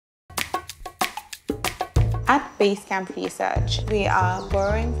At Basecamp Research, we are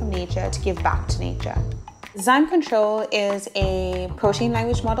borrowing from nature to give back to nature. ZymCTRL is a protein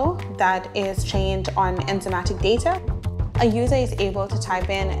language model that is trained on enzymatic data. A user is able to type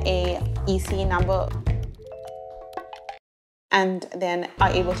in a EC number and then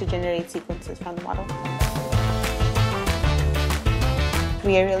are able to generate sequences from the model.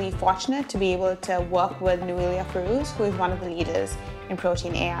 We are really fortunate to be able to work with Noelia Ferruz, who is one of the leaders in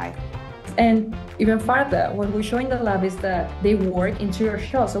protein AI. And even further, what we show in the lab is that they work into your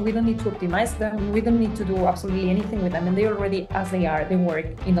shell, so we don't need to optimize them, we don't need to do absolutely anything with them, and they already, as they are, they work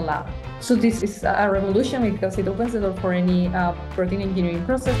in the lab. So this is a revolution because it opens the door for any protein engineering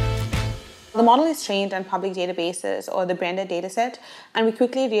process. The model is trained on public databases or the branded dataset, and we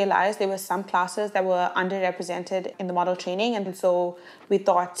quickly realized there were some classes that were underrepresented in the model training, and so we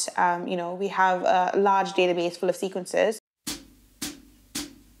thought, we have a large database full of sequences.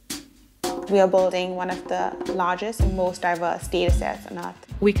 We are building one of the largest and most diverse datasets on Earth.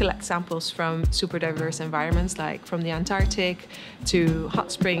 We collect samples from super diverse environments, like from the Antarctic to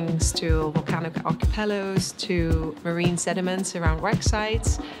hot springs to volcanic archipelagos to marine sediments around wreck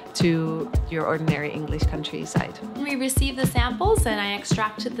sites to your ordinary English countryside. We receive the samples and I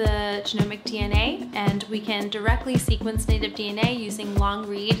extract the genomic DNA, and we can directly sequence native DNA using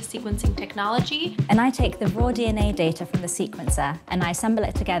long-read sequencing technology. And I take the raw DNA data from the sequencer and I assemble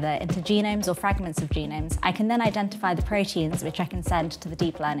it together into genomes or fragments of genomes. I can then identify the proteins which I can send to the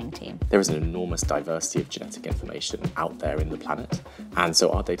deep learning team. There is an enormous diversity of genetic information out there in the planet, and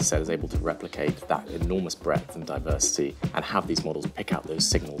so our data set is able to replicate that enormous breadth and diversity and have these models pick out those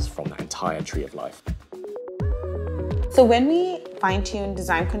signals from that entire tree of life. So when we fine-tuned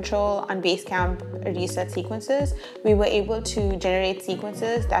ZymCTRL on Basecamp Research sequences, we were able to generate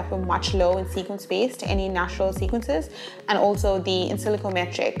sequences that were much lower in sequence space to any natural sequences, and also the in silico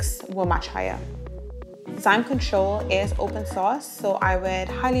metrics were much higher. ZymCTRL is open source, so I would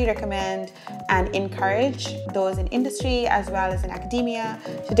highly recommend and encourage those in industry as well as in academia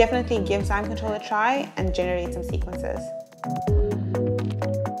to definitely give ZymCTRL a try and generate some sequences.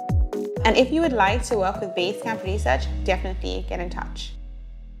 And if you would like to work with Basecamp Research, definitely get in touch.